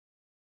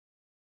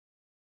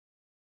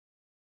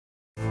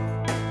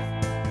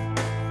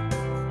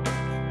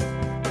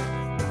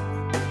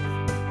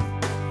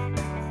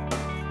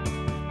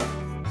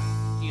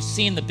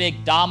seen the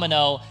big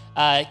domino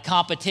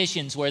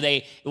competitions where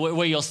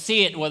you'll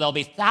see it, where there'll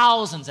be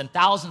thousands and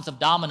thousands of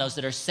dominoes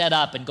that are set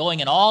up and going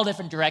in all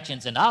different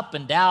directions and up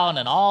and down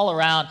and all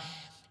around.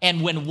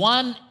 And when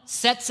one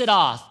sets it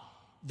off,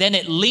 then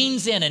it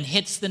leans in and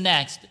hits the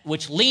next,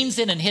 which leans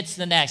in and hits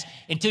the next,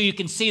 until you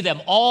can see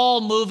them all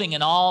moving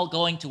and all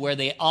going to where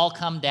they all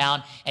come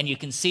down, and you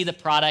can see the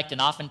product, and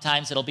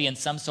oftentimes it'll be in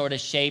some sort of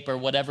shape or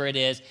whatever it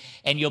is,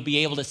 and you'll be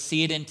able to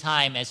see it in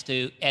time as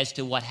to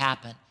what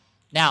happened.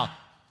 Now,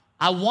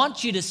 I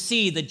want you to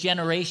see the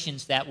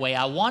generations that way.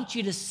 I want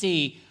you to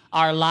see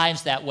our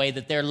lives that way,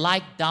 that they're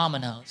like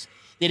dominoes,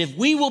 that if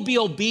we will be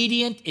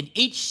obedient in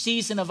each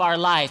season of our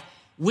life,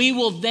 we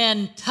will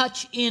then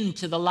touch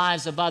into the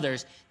lives of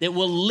others that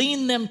will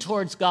lean them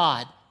towards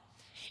God.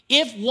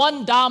 If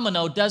one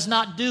domino does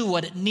not do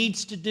what it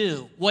needs to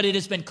do, what it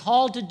has been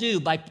called to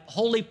do by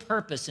holy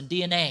purpose and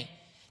DNA,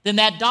 then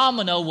that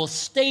domino will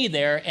stay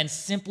there and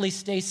simply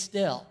stay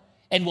still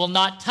and will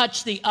not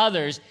touch the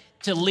others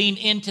to lean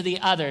into the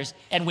others,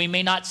 and we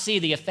may not see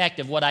the effect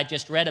of what I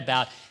just read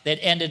about that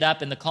ended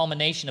up in the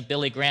culmination of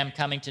Billy Graham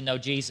coming to know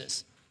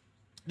Jesus.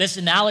 This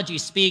analogy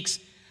speaks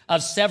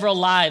of several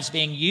lives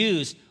being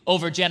used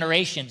over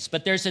generations.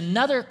 But there's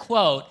another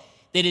quote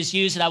that is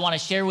used that I want to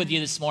share with you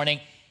this morning.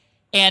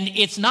 And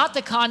it's not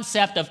the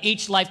concept of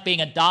each life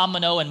being a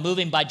domino and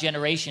moving by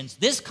generations.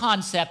 This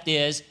concept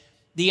is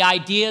the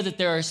idea that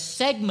there are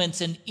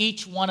segments in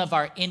each one of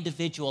our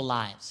individual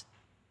lives.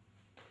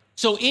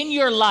 So in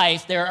your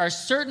life, there are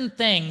certain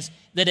things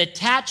that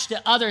attach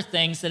to other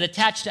things that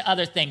attach to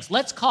other things.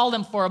 Let's call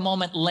them for a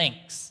moment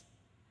links.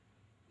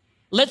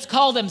 Let's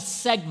call them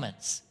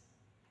segments.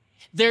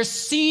 There's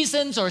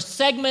seasons or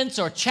segments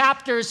or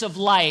chapters of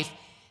life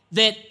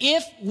that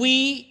if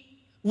we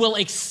will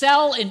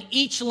excel in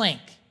each link,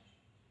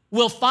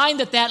 we'll find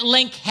that that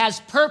link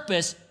has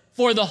purpose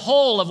for the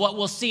whole of what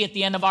we'll see at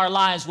the end of our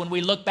lives when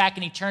we look back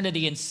in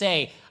eternity and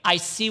say, I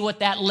see what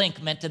that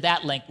link meant to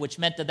that link, which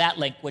meant to that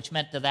link, which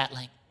meant to that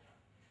link.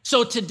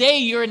 So today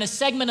you're in a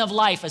segment of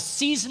life, a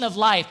season of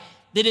life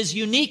that is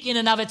unique in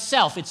and of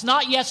itself. It's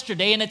not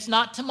yesterday and it's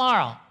not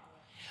tomorrow.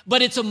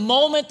 But it's a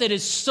moment that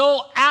is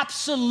so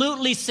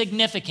absolutely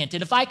significant.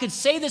 And if I could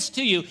say this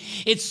to you,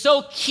 it's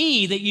so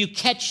key that you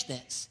catch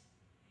this.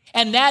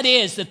 And that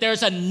is that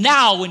there's a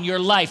now in your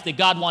life that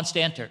God wants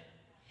to enter.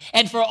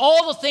 And for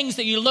all the things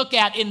that you look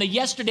at in the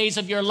yesterdays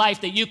of your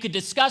life that you could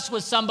discuss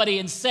with somebody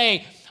and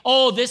say,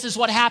 oh, this is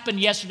what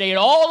happened yesterday, and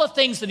all the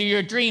things that are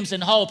your dreams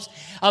and hopes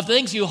of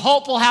things you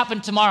hope will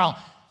happen tomorrow,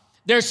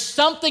 there's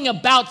something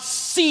about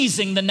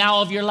seizing the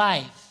now of your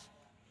life,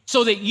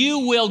 so that you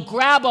will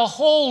grab a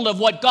hold of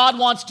what God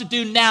wants to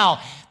do now.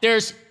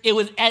 As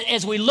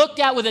we looked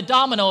at with a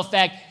domino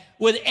effect,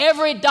 with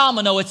every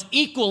domino, it's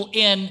equal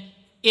in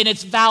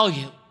its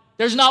value.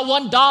 There's not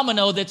one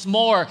domino that's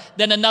more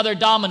than another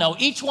domino.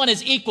 Each one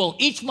is equal.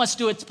 Each must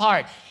do its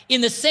part.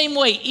 In the same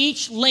way,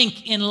 each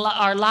link in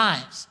our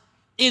lives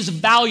is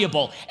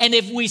valuable. And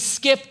if we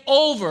skip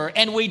over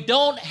and we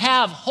don't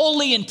have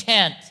holy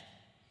intent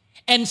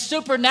and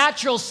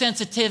supernatural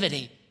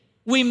sensitivity,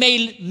 we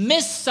may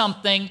miss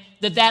something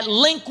that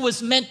link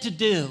was meant to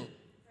do,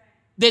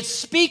 that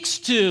speaks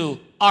to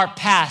our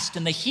past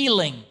and the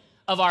healing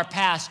of our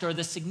past, or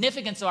the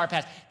significance of our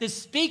past, that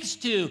speaks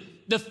to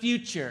the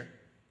future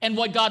and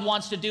what God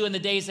wants to do in the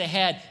days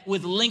ahead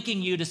with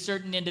linking you to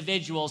certain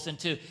individuals and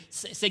to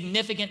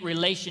significant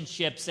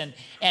relationships and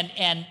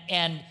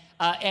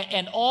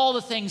all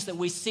the things that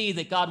we see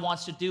that God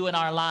wants to do in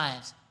our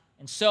lives.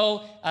 And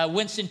so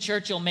Winston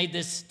Churchill made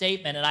this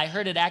statement, and I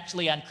heard it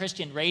actually on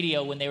Christian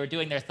radio when they were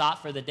doing their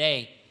thought for the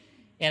day.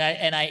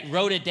 And I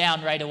wrote it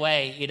down right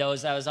away,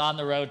 as I was on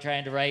the road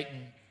trying to write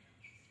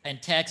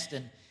and text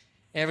and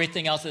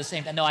everything else at the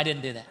same time. No, I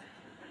didn't do that.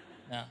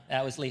 No,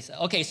 that was Lisa.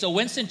 Okay, so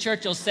Winston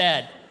Churchill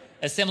said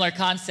a similar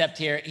concept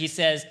here. He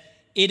says,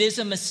 it is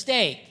a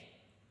mistake.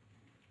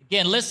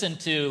 Again, listen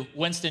to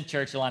Winston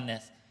Churchill on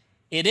this.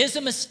 It is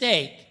a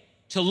mistake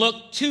to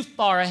look too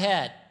far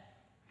ahead.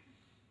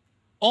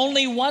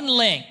 Only one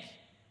link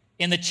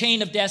in the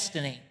chain of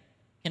destiny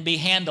can be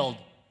handled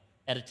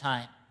at a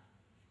time.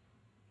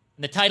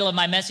 And the title of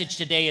my message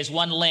today is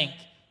One Link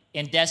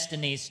in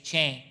Destiny's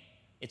Chain.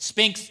 It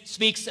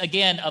speaks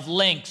again of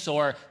links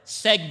or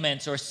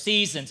segments or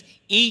seasons,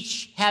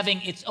 each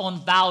having its own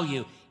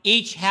value,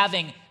 each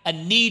having a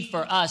need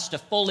for us to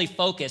fully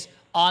focus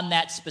on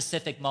that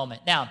specific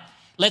moment. Now,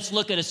 let's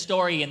look at a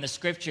story in the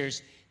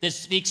scriptures that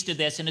speaks to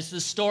this, and it's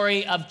the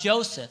story of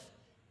Joseph.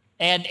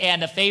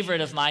 And a favorite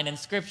of mine in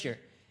Scripture.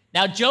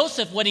 Now,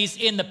 Joseph, when he's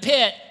in the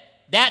pit,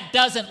 that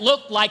doesn't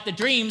look like the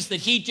dreams that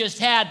he just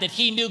had that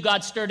he knew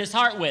God stirred his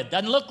heart with.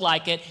 Doesn't look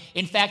like it.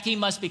 In fact, he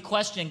must be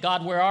questioning,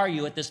 God, where are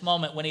you at this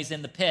moment when he's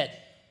in the pit?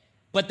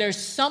 But there's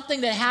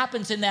something that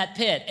happens in that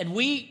pit, and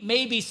we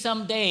maybe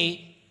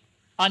someday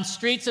on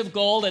streets of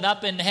gold and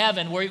up in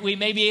heaven, where we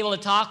may be able to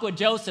talk with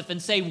Joseph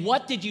and say,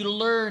 what did you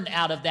learn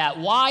out of that?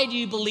 Why do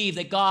you believe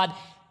that God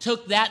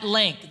took that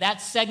link,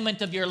 that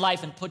segment of your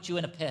life, and put you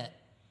in a pit?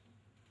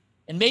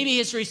 And maybe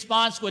his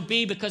response would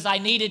be, because I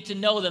needed to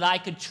know that I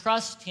could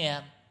trust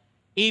him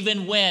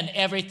even when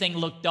everything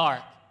looked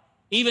dark.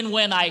 Even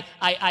when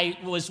I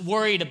was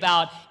worried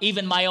about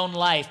even my own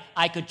life,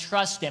 I could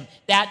trust him.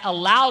 That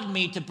allowed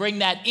me to bring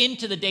that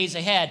into the days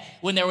ahead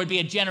when there would be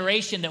a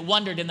generation that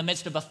wondered in the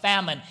midst of a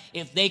famine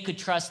if they could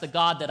trust the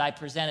God that I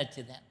presented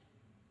to them.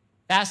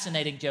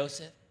 Fascinating,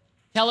 Joseph.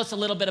 Tell us a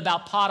little bit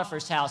about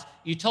Potiphar's house.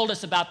 You told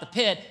us about the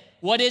pit.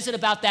 What is it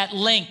about that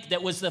link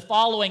that was the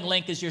following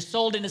link as you're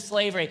sold into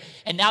slavery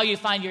and now you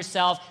find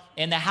yourself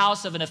in the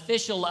house of an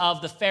official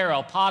of the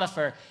Pharaoh,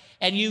 Potiphar,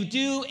 and you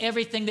do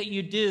everything that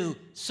you do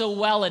so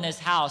well in his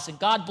house, and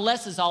God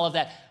blesses all of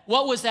that.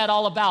 What was that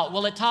all about?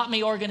 Well, it taught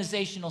me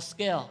organizational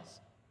skills.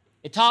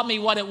 It taught me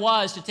what it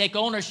was to take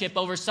ownership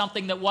over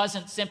something that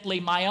wasn't simply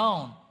my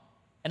own,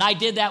 and I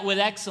did that with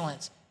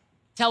excellence.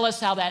 Tell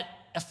us how that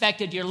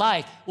affected your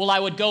life. Well,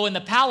 I would go in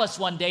the palace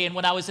one day, and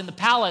when I was in the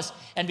palace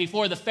and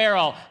before the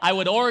Pharaoh, I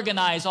would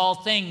organize all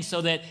things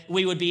so that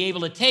we would be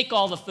able to take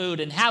all the food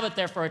and have it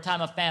there for a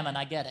time of famine.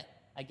 I get it.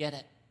 I get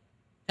it.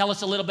 Tell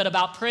us a little bit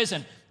about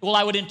prison. Well,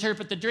 I would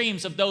interpret the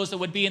dreams of those that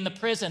would be in the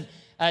prison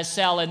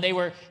cell, and they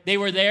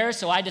were there,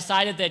 so I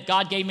decided that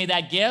God gave me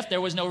that gift.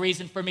 There was no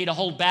reason for me to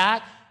hold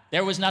back.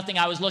 There was nothing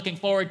I was looking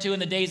forward to in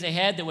the days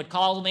ahead that would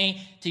call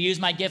me to use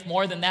my gift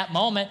more than that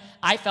moment.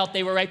 I felt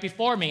they were right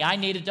before me. I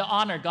needed to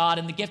honor God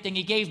and the gifting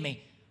he gave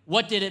me.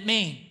 What did it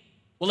mean?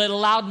 Well, it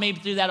allowed me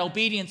through that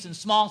obedience in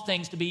small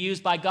things to be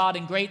used by God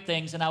in great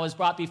things, and I was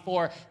brought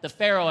before the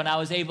Pharaoh, and I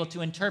was able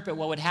to interpret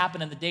what would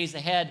happen in the days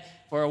ahead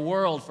for a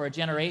world, for a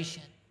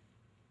generation.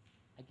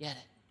 I get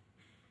it.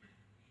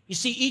 You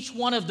see, each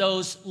one of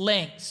those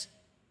links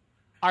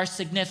are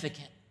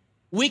significant.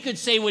 We could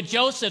say with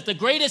Joseph, the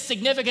greatest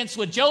significance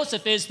with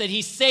Joseph is that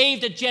he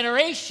saved a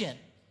generation.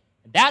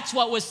 That's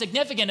what was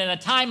significant in a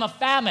time of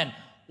famine.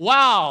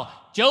 Wow,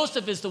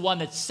 Joseph is the one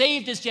that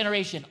saved his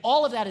generation.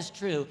 All of that is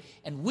true,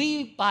 and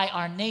we, by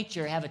our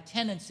nature, have a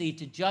tendency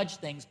to judge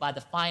things by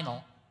the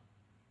final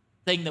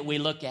thing that we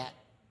look at.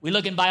 We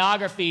look in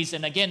biographies,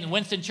 and again,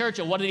 Winston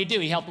Churchill, what did he do?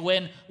 He helped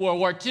win World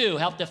War II,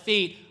 helped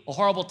defeat a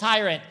horrible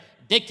tyrant,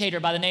 dictator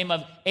by the name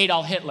of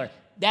Adolf Hitler.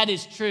 That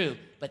is true,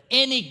 but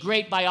any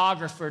great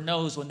biographer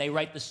knows when they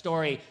write the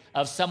story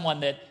of someone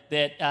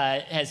that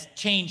has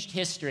changed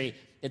history,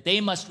 that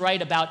they must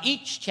write about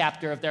each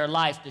chapter of their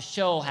life to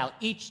show how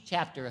each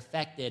chapter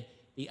affected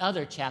the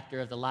other chapter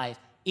of the life.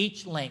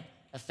 Each link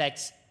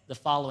affects the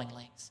following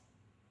links.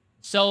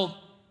 So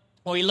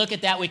when we look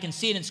at that, we can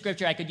see it in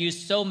Scripture. I could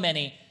use so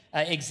many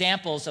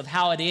examples of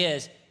how it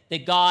is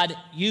that God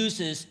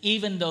uses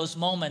even those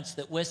moments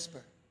that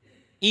whisper,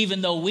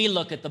 even though we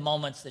look at the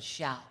moments that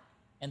shout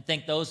and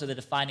think those are the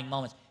defining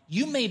moments.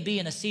 You may be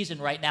in a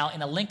season right now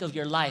in a link of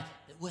your life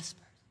that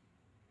whispers.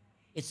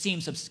 It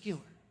seems obscure.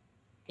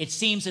 It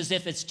seems as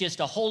if it's just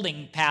a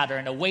holding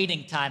pattern, a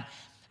waiting time.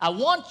 I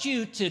want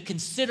you to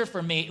consider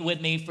with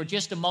me for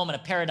just a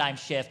moment a paradigm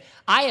shift.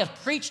 I have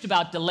preached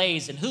about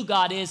delays and who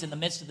God is in the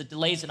midst of the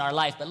delays in our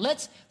life, but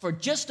let's for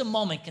just a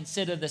moment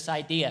consider this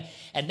idea.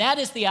 And that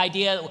is the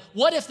idea,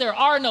 what if there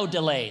are no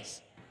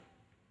delays?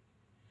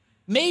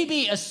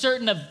 Maybe a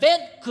certain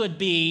event could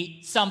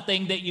be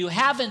something that you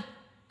haven't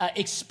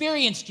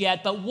experienced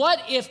yet, but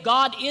what if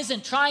God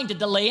isn't trying to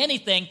delay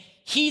anything?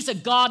 He's a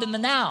God in the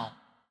now.